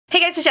Hey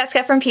guys, it's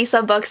Jessica from Peace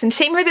Love Books, and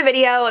today I'm here with a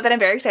video that I'm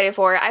very excited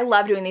for. I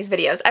love doing these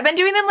videos. I've been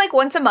doing them like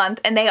once a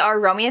month, and they are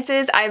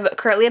romances I'm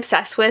currently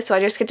obsessed with, so I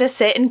just get to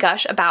sit and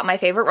gush about my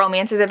favorite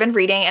romances I've been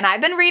reading, and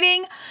I've been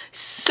reading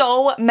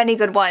so many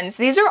good ones.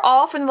 These are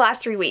all from the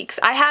last 3 weeks.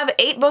 I have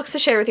 8 books to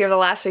share with you over the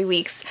last 3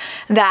 weeks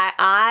that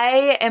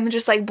I am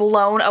just like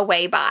blown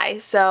away by,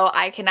 so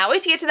I cannot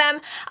wait to get to them.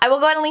 I will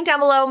go ahead and link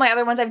down below my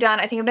other ones I've done.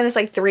 I think I've done this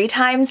like 3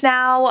 times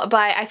now,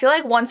 but I feel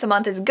like once a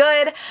month is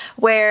good,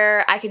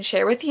 where I can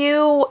share with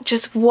you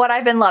just what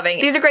I've been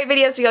loving. These are great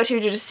videos to go to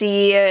just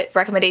see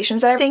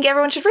recommendations that I think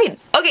everyone should read.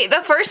 Okay,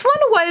 the first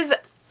one was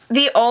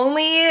the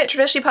only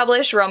traditionally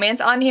published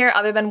romance on here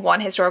other than one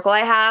historical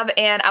I have,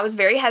 and I was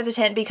very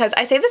hesitant because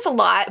I say this a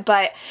lot,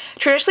 but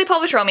traditionally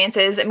published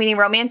romances, meaning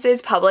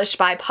romances published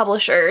by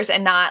publishers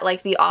and not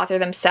like the author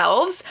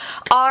themselves,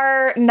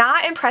 are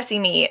not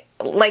impressing me.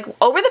 Like,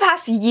 over the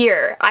past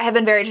year, I have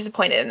been very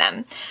disappointed in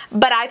them.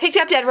 But I picked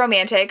up Dead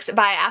Romantics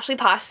by Ashley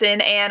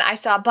Poston, and I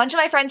saw a bunch of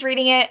my friends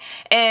reading it,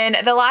 and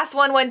the last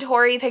one when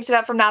Tori picked it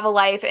up from Novel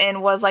Life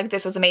and was like,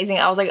 this was amazing,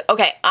 I was like,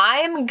 okay,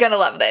 I'm gonna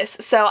love this.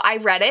 So I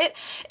read it.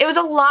 It was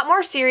a lot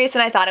more serious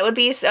than I thought it would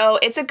be, so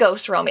it's a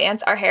ghost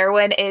romance. Our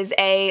heroine is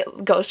a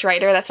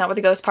ghostwriter. That's not where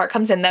the ghost part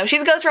comes in, though.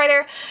 She's a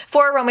ghostwriter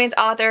for a romance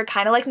author,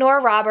 kind of like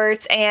Nora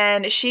Roberts,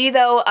 and she,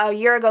 though, a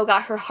year ago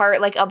got her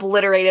heart, like,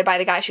 obliterated by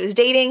the guy she was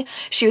dating.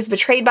 She was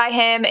betrayed by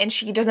him, and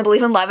she doesn't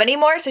believe in love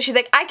anymore, so she's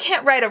like, I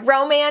can't write a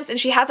romance, and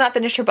she has not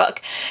finished her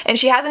book. And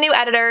she has a new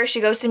editor. She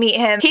goes to meet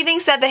him. He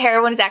thinks that the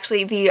heroine is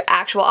actually the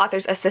actual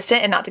author's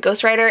assistant and not the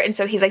ghostwriter, and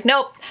so he's like,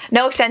 nope,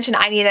 no extension,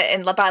 I need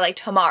it by like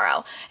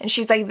tomorrow. And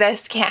she's like,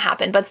 this can't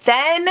happen. But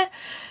then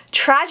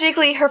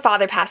tragically, her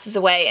father passes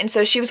away, and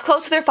so she was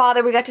close with her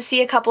father. We got to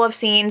see a couple of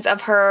scenes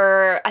of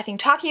her, I think,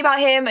 talking about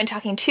him and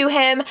talking to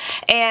him,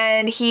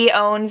 and he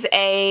owns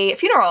a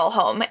funeral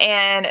home,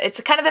 and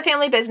it's kind of the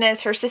family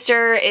business. Her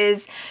sister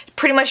is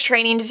pretty much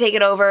training to take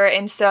it over,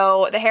 and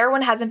so the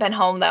heroine hasn't been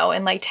home, though,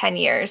 in like 10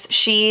 years.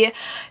 She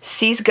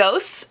sees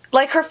ghosts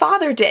like her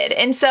father did,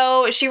 and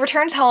so she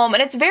returns home,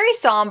 and it's very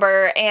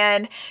somber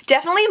and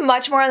definitely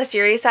much more on the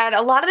serious side.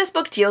 A lot of this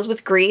book deals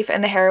with grief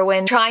and the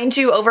heroine trying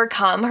to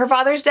overcome her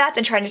father's death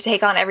and trying to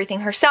take on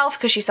everything herself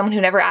because she's someone who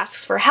never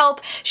asks for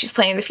help. She's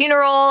planning the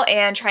funeral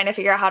and trying to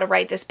figure out how to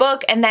write this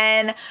book, and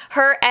then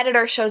her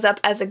editor shows up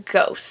as a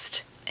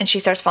ghost, and she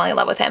starts falling in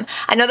love with him.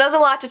 I know that was a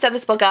lot to set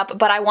this book up,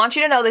 but I want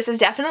you to know this is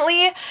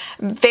definitely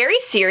very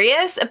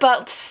serious,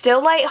 but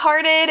still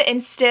lighthearted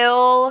and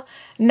still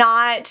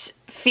not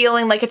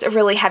feeling like it's a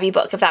really heavy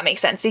book, if that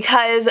makes sense,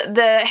 because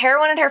the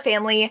heroine and her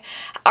family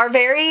are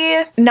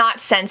very not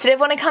sensitive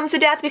when it comes to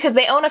death because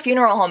they own a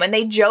funeral home and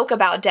they joke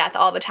about death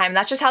all the time.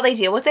 That's just how they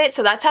deal with it,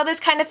 so that's how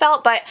this kind of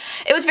felt. But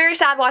it was very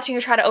sad watching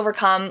her try to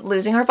overcome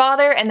losing her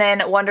father and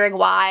then wondering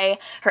why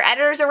her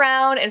editor's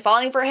around and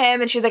falling for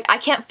him, and she's like, I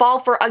can't fall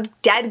for a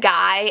dead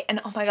guy. And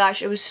oh my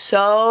gosh, it was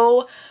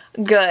so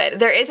good.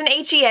 There is an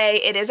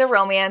HEA, it is a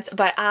romance,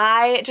 but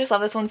I just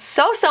love this one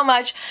so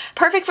much.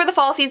 Perfect for the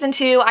fall season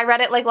too. I read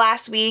it like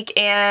last week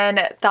and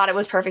thought it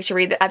was perfect to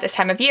read at this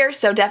time of year,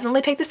 so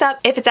definitely pick this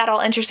up if it's at all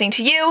interesting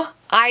to you.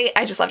 I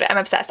just loved it. I'm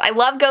obsessed. I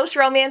love ghost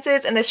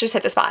romances, and this just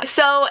hit the spot.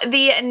 So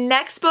the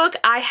next book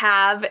I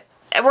have,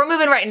 we're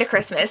moving right into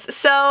Christmas.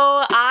 So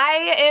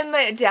I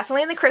am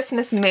definitely in the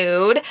Christmas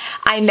mood.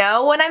 I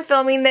know when I'm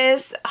filming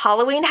this,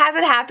 Halloween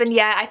hasn't happened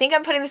yet. I think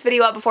I'm putting this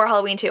video up before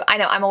Halloween too. I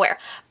know, I'm aware.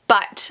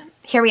 But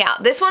hear me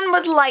out. This one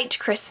was light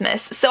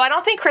Christmas, so I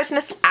don't think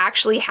Christmas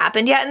actually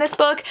happened yet in this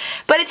book,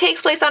 but it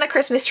takes place on a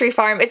Christmas tree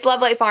farm. It's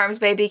Love Light Farms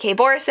by B.K.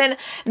 Borison.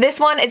 This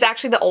one is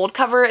actually the old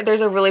cover.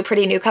 There's a really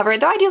pretty new cover,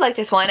 though I do like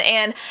this one,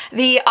 and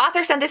the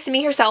author sent this to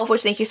me herself,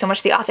 which thank you so much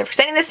to the author for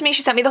sending this to me.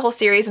 She sent me the whole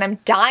series, and I'm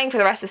dying for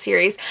the rest of the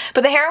series.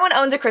 But the heroine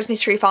owns a Christmas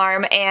tree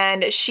farm,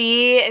 and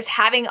she is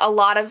having a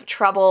lot of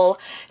trouble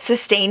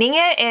sustaining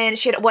it, and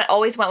she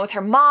always went with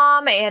her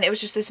mom, and it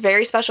was just this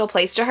very special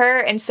place to her,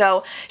 and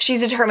so she's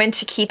determined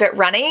to keep it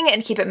running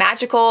and keep it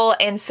magical,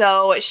 and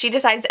so she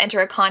decides to enter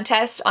a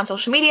contest on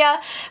social media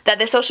that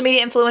the social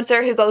media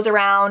influencer who goes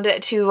around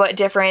to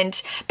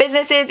different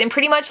businesses and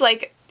pretty much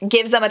like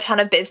gives them a ton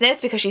of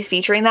business because she's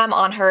featuring them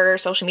on her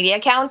social media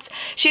accounts.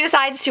 She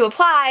decides to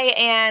apply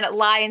and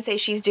lie and say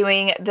she's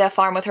doing the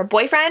farm with her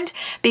boyfriend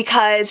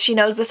because she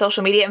knows the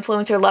social media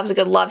influencer loves a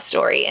good love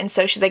story, and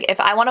so she's like, if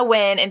I want to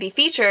win and be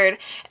featured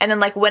and then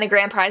like win a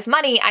grand prize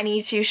money, I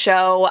need to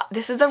show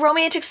this is a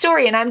romantic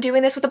story and I'm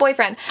doing this with a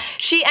boyfriend.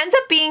 She ends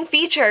up being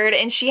featured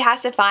and she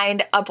has to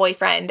find a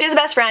boyfriend. She's a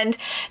best friend.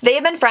 They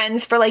have been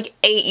friends for like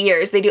 8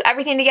 years. They do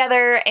everything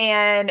together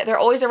and they're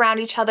always around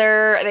each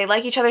other. They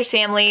like each other's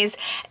families,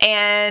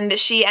 and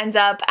she ends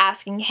up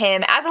asking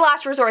him as a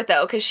last resort,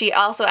 though, because she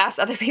also asks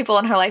other people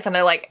in her life and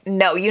they're like,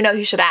 no, you know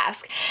you should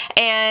ask.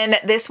 And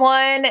this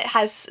one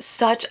has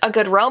such a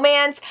good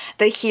romance.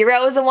 The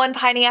hero is the one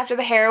pining after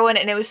the heroine,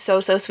 and it was so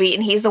sweet,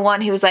 and he's the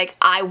one who was like,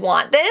 I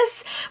want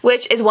this,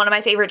 which is one of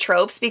my favorite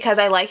tropes because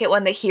I like it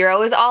when the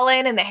hero is all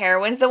in and the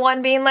heroine's the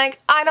one being like,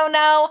 I don't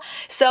know.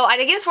 So I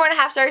did give this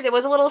 4.5 stars. It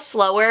was a little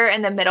slower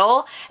in the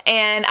middle,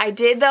 and I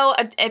did, though,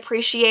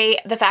 appreciate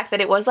the fact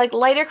that it was like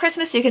lighter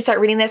Christmas, so you can start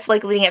reading this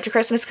like leading up to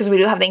Christmas because we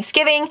do have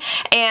Thanksgiving,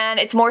 and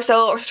it's more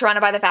so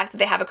surrounded by the fact that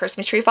they have a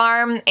Christmas tree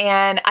farm,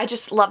 and I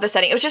just love the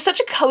setting. It was just such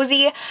a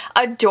cozy,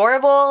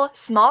 adorable,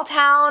 small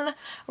town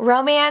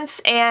romance,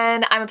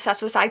 and I'm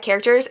obsessed with the side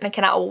characters, and I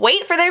cannot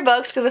wait for their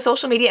books because a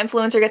social media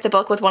influencer gets a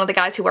book with one of the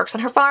guys who works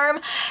on her farm,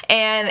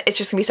 and it's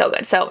just gonna be so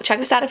good. So check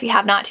this out if you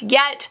have not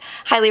yet.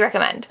 Highly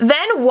recommend.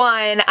 Then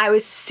one I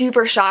was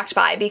super shocked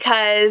by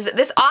because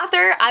this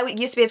author I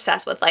used to be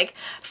obsessed with. Like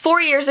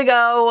 4 years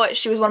ago,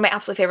 she was one of my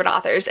absolute favorite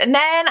authors, and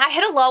then I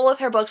hit a lull with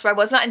her books where I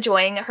was not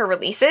enjoying her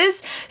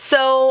releases,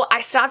 so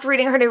I stopped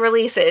reading her new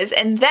releases,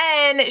 and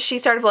then she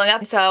started blowing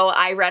up, so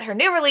I read her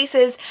new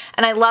releases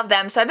and I love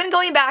them. So I've been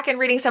going back and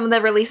reading some of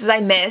the releases I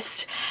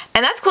missed,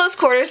 and that's Close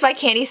Quarters by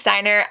Kandi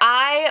Steiner.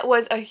 I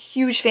was a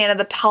huge fan of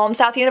the Palm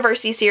South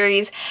University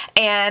series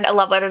and A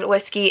Love Letter to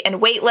Whiskey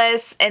and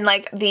Weightless and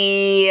like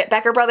the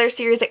Becker Brothers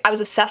series. Like, I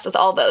was obsessed with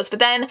all those, but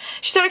then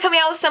she started coming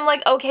out with some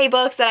like okay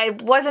books that I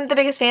wasn't the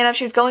biggest fan of.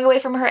 She was going away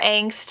from her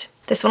angst.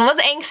 This one was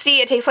angsty.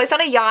 It takes place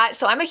on a yacht,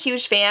 so I'm a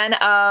huge fan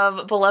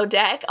of Below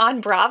Deck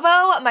on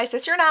Bravo. My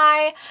sister and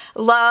I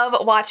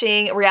love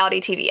watching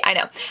reality TV. I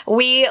know.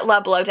 We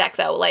love Below Deck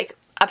though, like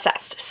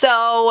obsessed.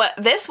 So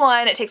this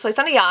one, it takes place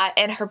on a yacht,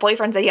 and her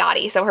boyfriend's a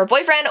yachty. So her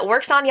boyfriend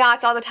works on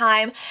yachts all the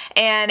time,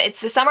 and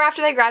it's the summer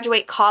after they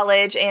graduate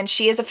college, and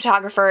she is a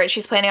photographer.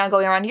 She's planning on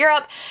going around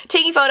Europe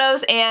taking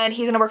photos, and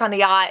he's gonna work on the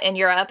yacht in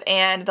Europe,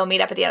 and they'll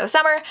meet up at the end of the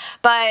summer,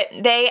 but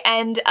they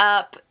end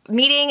up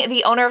meeting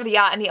the owner of the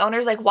yacht, and the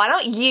owner's like, why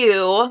don't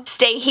you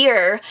stay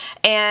here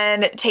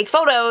and take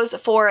photos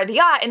for the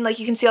yacht, and like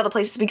you can see all the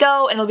places we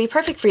go and it'll be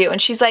perfect for you. And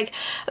she's like,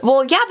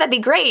 well, yeah, that'd be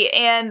great.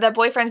 And the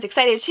boyfriend's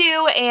excited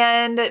too,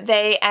 and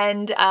they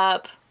end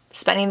up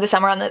spending the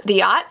summer on the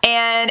yacht.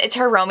 And it's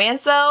her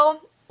romance though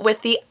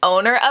with the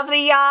owner of the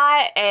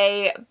yacht,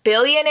 a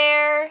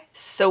billionaire,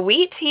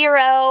 sweet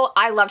hero.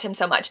 I loved him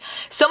so much.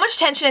 So much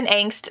tension and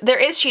angst. There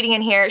is cheating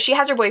in here. She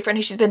has her boyfriend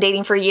who she's been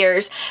dating for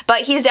years,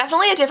 but he's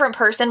definitely a different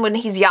person when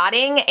he's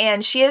yachting,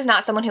 and she is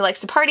not someone who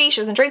likes to party.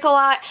 She doesn't drink a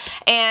lot,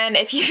 and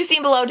if you've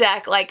seen Below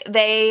Deck, like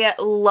they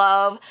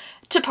love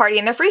to party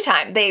in their free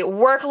time. They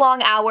work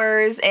long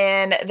hours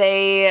and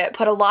they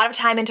put a lot of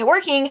time into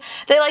working.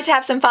 They like to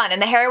have some fun,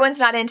 and the heroine's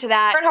not into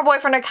that. Her and her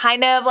boyfriend are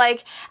kind of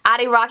like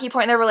at a rocky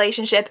point in their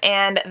relationship,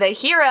 and the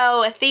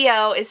hero,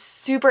 Theo, is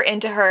super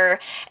into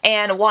her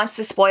and wants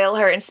to spoil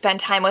her and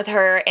spend time with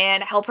her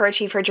and help her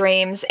achieve her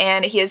dreams,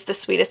 and he is the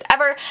sweetest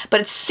ever,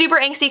 but it's super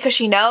angsty because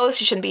she knows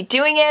she shouldn't be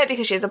doing it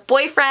because she has a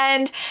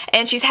boyfriend,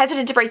 and she's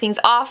hesitant to break things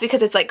off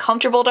because it's like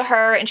comfortable to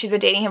her and she's been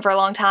dating him for a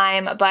long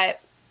time,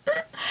 but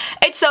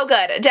it's so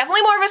good.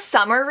 Definitely more of a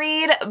summer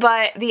read,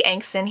 but the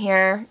angst in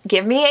here.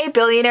 Give me a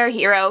billionaire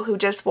hero who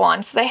just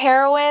wants the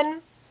heroine,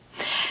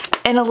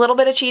 and a little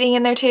bit of cheating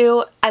in there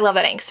too. I love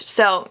that angst.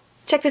 So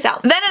check this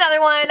out. Then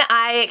another one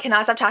I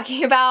cannot stop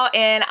talking about,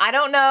 and I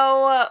don't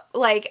know,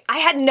 like I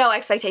had no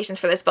expectations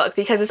for this book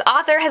because this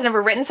author has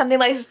never written something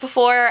like this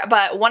before,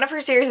 but one of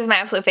her series is my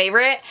absolute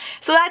favorite.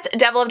 So that's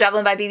Devil of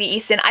Dublin by B.B.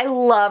 Easton. I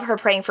love her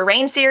Praying for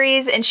Rain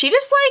series, and she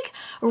just like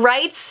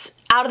writes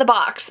out of the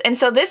box. And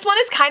so this one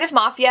is kind of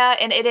mafia,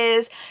 and it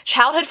is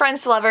childhood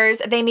friends to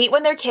lovers. They meet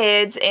when they're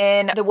kids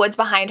in the woods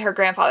behind her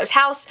grandfather's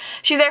house.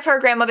 She's there for her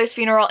grandmother's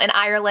funeral in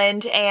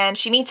Ireland, and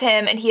she meets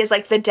him, and he is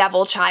like the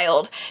devil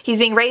child. He's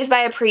being raised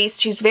by a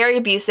priest who's very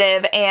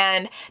abusive,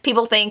 and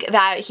people think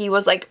that he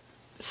was like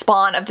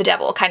spawn of the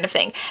devil kind of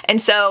thing. And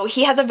so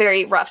he has a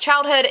very rough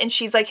childhood, and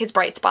she's like his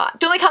bright spot.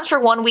 She only comes for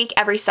 1 week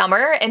every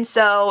summer, and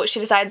so she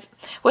decides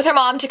with her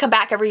mom to come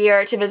back every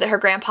year to visit her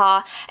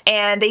grandpa,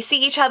 and they see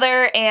each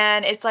other,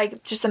 and it's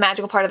like just the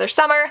magical part of their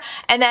summer.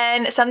 And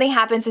then something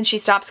happens and she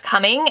stops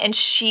coming, and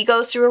she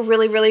goes through a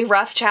really, really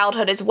rough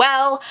childhood as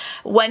well.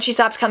 When she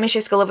stops coming, she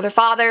has to go live with her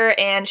father,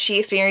 and she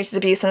experiences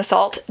abuse and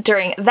assault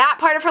during that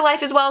part of her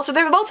life as well. So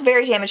they're both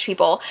very damaged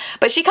people,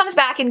 but she comes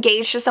back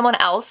engaged to someone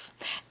else,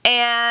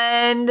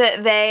 and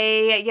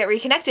they get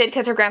reconnected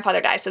because her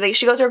grandfather dies. So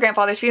she goes to her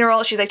grandfather's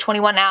funeral. She's like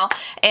 21 now,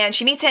 and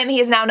she meets him.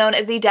 He is now known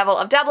as the Devil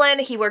of Dublin.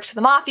 He works for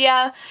the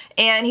mafia,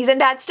 and he's in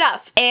bad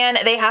stuff, and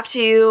they have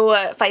to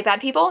fight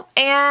bad people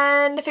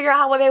and figure out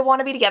how they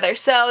want to be together.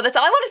 So that's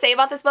all I want to say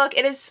about this book.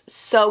 It is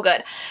so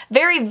good.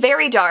 Very,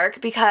 very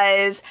dark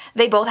because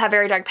they both have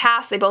very dark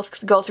pasts. They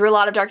both go through a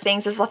lot of dark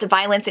things. There's lots of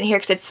violence in here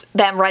because it's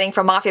them running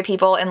from mafia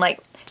people, and like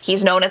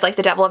he's known as like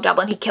the Devil of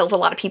Dublin. He kills a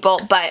lot of people,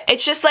 but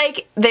it's just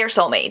like they're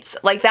soulmates.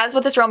 Like that is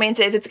what this romance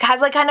is. It has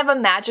like kind of a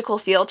magical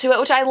feel to it,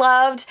 which I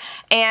loved,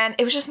 and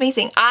it was just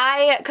amazing.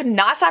 I could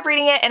not stop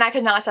reading it, and I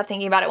could not stop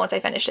thinking about it once I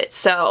finished it.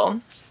 So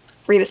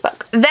read this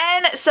book.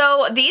 Then,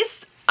 so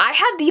I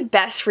had the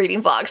best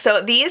reading vlog.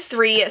 So these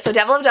three, so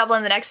Devil of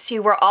Dublin, the next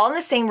two, were all in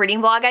the same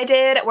reading vlog I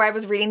did where I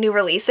was reading new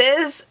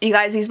releases. You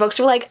guys, these books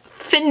were like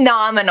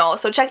phenomenal.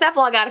 So check that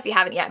vlog out if you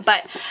haven't yet.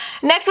 But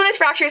next one is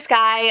Fractured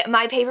Sky.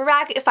 My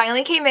paperback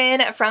finally came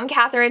in from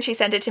Catherine. She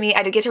sent it to me.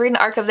 I did get to read an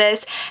arc of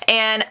this.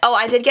 And oh,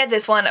 I did get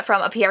this one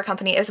from a PR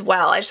company as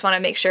well. I just want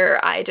to make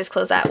sure I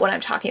disclose that when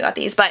I'm talking about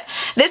these. But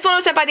this one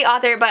was sent by the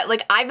author, but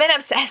like I've been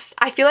obsessed.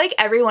 I feel like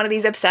every one of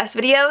these obsessed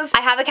videos,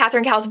 I have a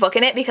Catherine Cowles book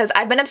in it because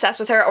I've been obsessed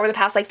with her over the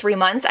past like like 3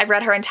 months. I've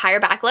read her entire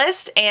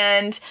backlist,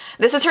 and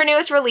this is her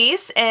newest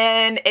release,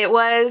 and it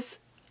was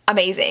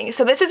amazing.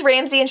 So this is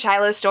Ramsey and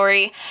Shiloh's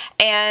story,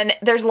 and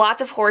there's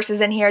lots of horses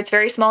in here. It's a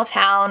very small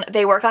town.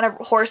 They work on a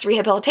horse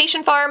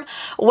rehabilitation farm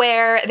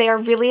where they are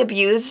really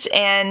abused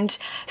and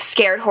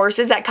scared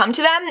horses that come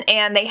to them,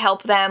 and they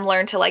help them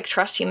learn to like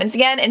trust humans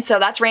again. And so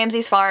that's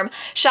Ramsey's farm.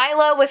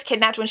 Shiloh was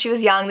kidnapped when she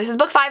was young. This is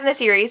book 5 in the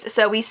series,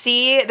 so we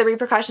see the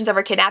repercussions of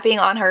her kidnapping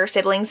on her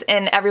siblings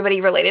and everybody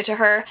related to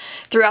her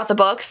throughout the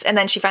books, and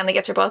then she finally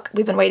gets her book.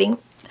 We've been waiting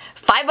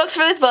 5 books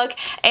for this book,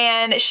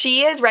 and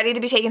she is ready to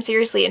be taken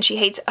seriously, and she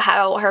hates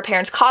how her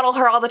parents coddle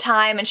her all the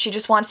time, and she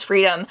just wants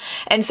freedom.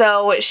 And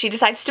so she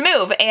decides to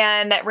move,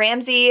 and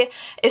Ramsey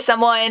is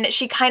someone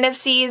she kind of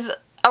sees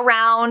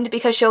around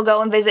because she'll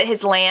go and visit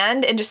his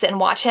land and just sit and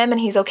watch him,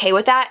 and he's okay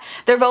with that.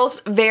 They're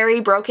both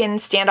very broken,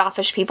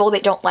 standoffish people. They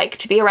don't like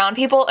to be around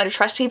people or to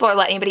trust people or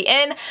let anybody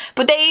in,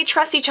 but they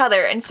trust each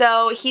other. And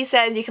so he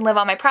says, you can live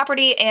on my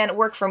property and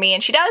work for me,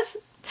 and she does.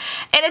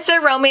 And it's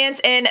their romance,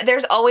 and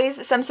there's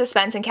always some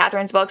suspense in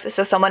Catherine's books,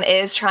 so someone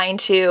is trying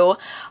to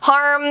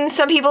harm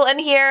some people in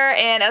here,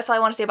 and that's all I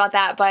want to say about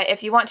that. But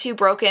if you want to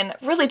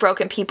really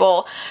broken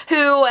people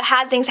who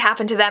had things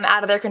happen to them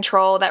out of their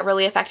control that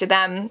really affected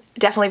them,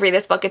 definitely read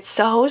this book. It's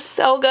so,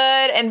 so good,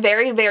 and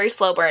very, very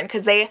slow burn,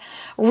 because they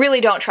really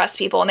don't trust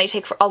people, and they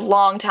take a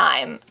long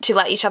time to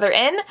let each other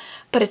in,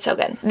 but it's so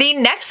good. The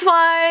next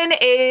one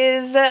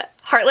is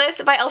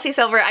Heartless by Elsie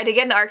Silver. I did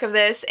get an arc of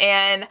this,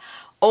 and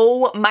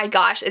oh my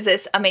gosh, is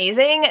this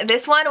amazing.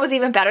 This one was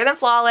even better than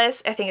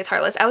Flawless. I think it's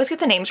Heartless. I always get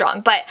the names wrong.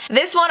 But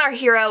this one, our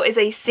hero is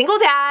a single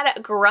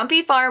dad,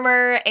 grumpy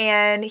farmer,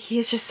 and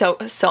he's just so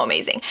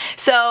amazing.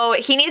 So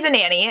he needs a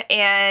nanny,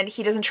 and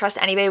he doesn't trust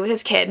anybody with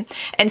his kid.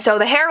 And so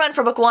the heroine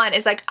for book 1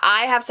 is like,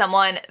 I have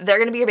someone, they're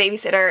gonna be your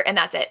babysitter, and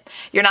that's it.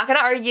 You're not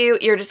gonna argue,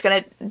 you're just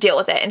gonna deal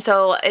with it. And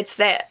so it's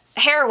the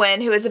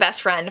heroine who is the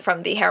best friend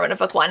from the heroine of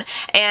book 1,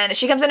 and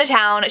she comes into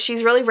town.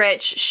 She's really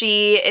rich.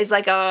 She is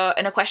like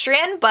an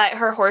equestrian, but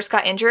her horse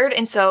got injured,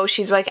 and so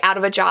she's like out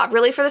of a job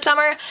really for the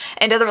summer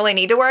and doesn't really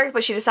need to work,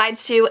 but she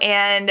decides to,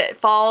 and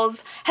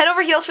falls head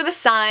over heels for the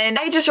son.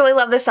 I just really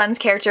love the son's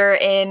character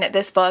in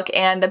this book,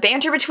 and the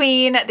banter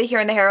between the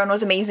hero and the heroine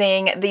was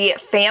amazing. The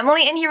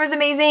family in here was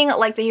amazing,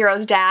 like the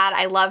hero's dad.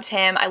 I loved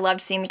him. I loved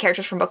seeing the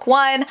characters from book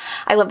 1.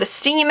 I love the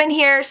steam in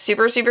here,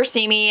 super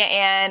steamy,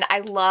 and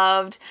I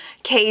loved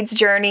Cade's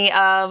journey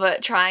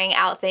of trying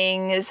out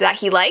things that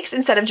he likes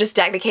instead of just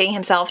dedicating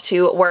himself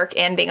to work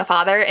and being a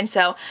father. And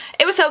so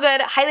it was so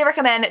good. Highly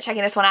recommend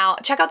checking this one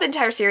out. Check out the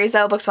entire series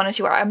though. Books 1 and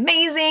 2 are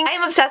amazing. I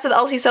am obsessed with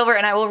Elsie Silver,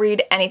 and I will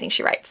read anything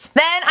she writes.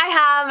 Then I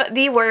have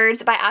The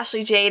Words by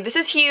Ashley Jade. This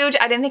is huge.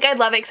 I didn't think I'd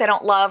love it because I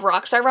don't love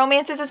rockstar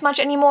romances as much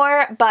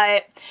anymore,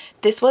 but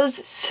this was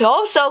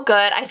so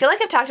good. I feel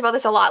like I've talked about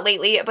this a lot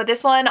lately, but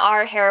this one,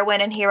 our heroine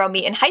and hero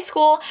meet in high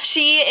school.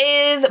 She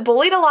is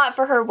bullied a lot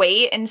for her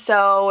weight, and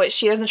so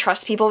she doesn't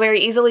trust people very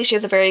easily. She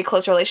has a very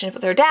close relationship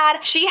with her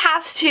dad. She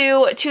has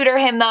to tutor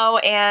him though,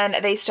 and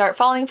they start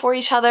falling for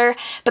each other,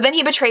 but then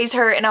he betrays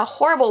her in a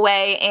horrible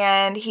way,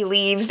 and he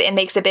leaves and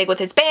makes it big with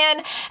his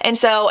band. And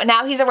so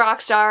now he's a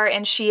rock star,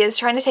 and she is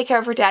trying to take care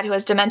of her dad who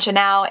has dementia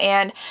now,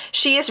 and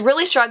she is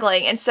really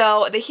struggling. And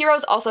so the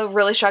hero's also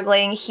really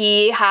struggling.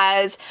 He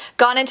has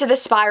gone into the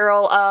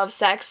spiral of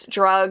sex,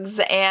 drugs,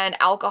 and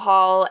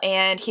alcohol,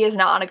 and he is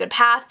not on a good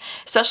path,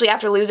 especially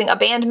after losing a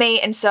bandmate.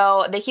 And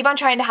so they keep on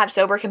trying to have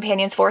sober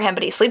companions for him,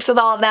 but he sleeps with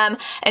all of them.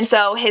 And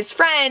so his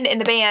friend in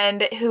the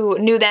band who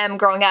knew them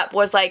growing up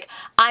was like,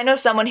 I know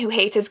someone who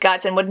hates his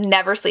guts and would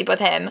never sleep with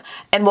him,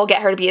 and we'll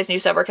get her to be his new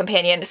sober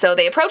companion. So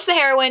they approach the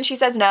heroine. She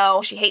says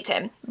no. She hates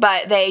him,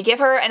 but they give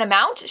her an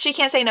amount she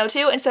can't say no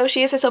to, and so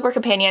she is his sober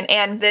companion.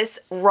 And this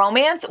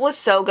romance was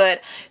so good.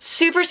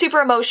 Super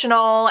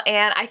emotional,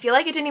 and I feel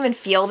like it didn't even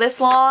feel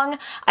this long.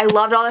 I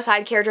loved all the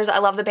side characters. I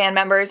loved the band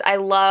members. I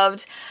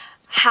loved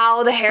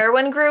how the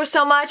heroine grew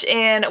so much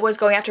and was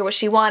going after what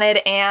she wanted,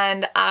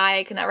 and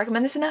I cannot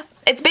recommend this enough.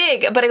 It's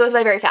big, but it goes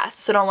by very fast,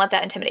 so don't let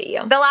that intimidate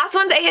you. The last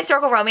one's a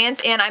historical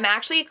romance, and I'm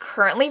actually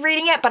currently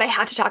reading it, but I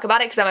have to talk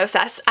about it because I'm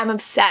obsessed. I'm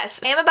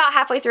obsessed. I am about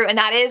halfway through, and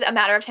that is A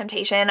Matter of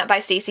Temptation by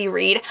Stacey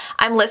Reid.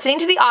 I'm listening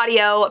to the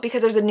audio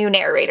because there's a new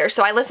narrator.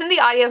 So I listened to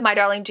the audio of My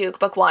Darling Duke,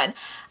 book 1.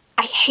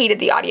 I hated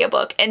the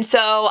audiobook, and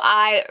so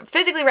I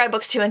physically read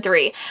books 2 and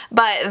 3,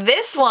 but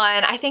this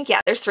one, I think,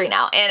 yeah, there's 3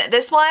 now, and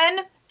this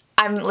one,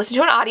 I'm listening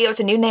to an audio. It's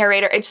a new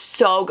narrator. It's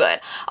so good.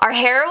 Our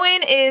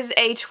heroine is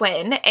a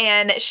twin,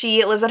 and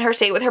she lives on her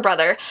estate with her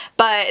brother,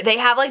 but they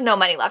have like no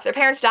money left. Their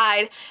parents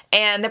died,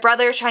 and the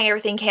brother is trying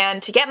everything he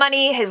can to get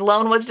money. His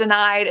loan was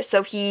denied,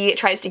 so he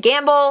tries to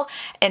gamble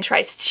and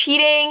tries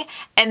cheating,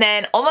 and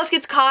then almost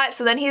gets caught,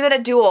 so then he's in a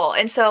duel.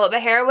 And so the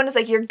heroine is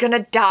like, you're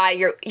gonna die.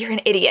 You're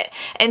an idiot.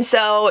 And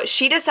so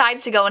she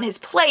decides to go in his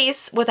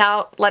place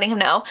without letting him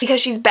know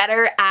because she's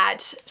better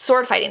at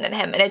sword fighting than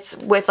him, and it's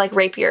with like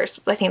rapiers.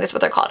 I think that's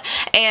what they're called.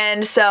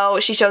 And so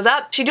she shows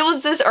up, she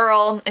duels this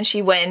Earl, and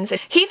she wins.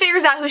 He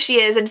figures out who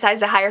she is and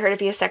decides to hire her to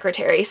be a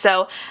secretary.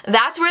 So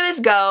that's where this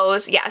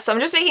goes. Yeah, so I'm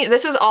just making,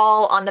 this was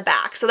all on the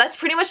back. So that's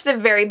pretty much the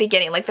very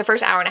beginning, like the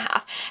first hour and a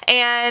half.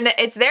 And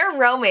it's their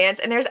romance,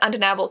 and there's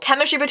undeniable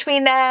chemistry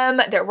between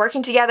them. They're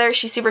working together.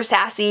 She's super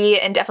sassy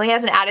and definitely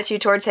has an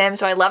attitude towards him.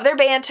 So I love their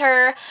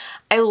banter.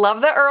 I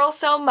love the Earl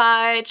so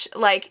much.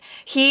 Like,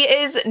 he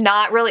is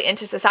not really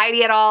into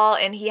society at all,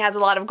 and he has a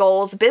lot of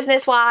goals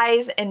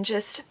business-wise, and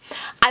just,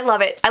 I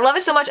love it. I love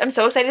it so much. I'm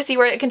so excited to see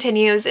where it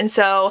continues, and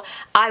so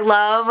I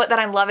love that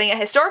I'm loving it.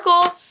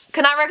 Historical,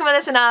 could not recommend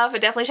this enough.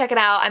 Definitely check it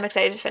out. I'm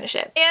excited to finish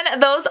it.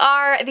 And those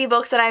are the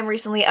books that I'm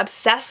recently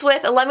obsessed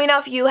with. Let me know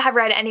if you have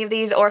read any of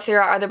these, or if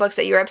there are other books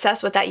that you're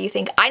obsessed with that you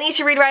think I need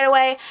to read right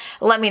away.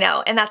 Let me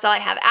know. And that's all I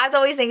have. As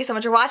always, thank you so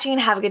much for watching, and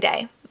have a good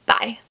day.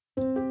 Bye.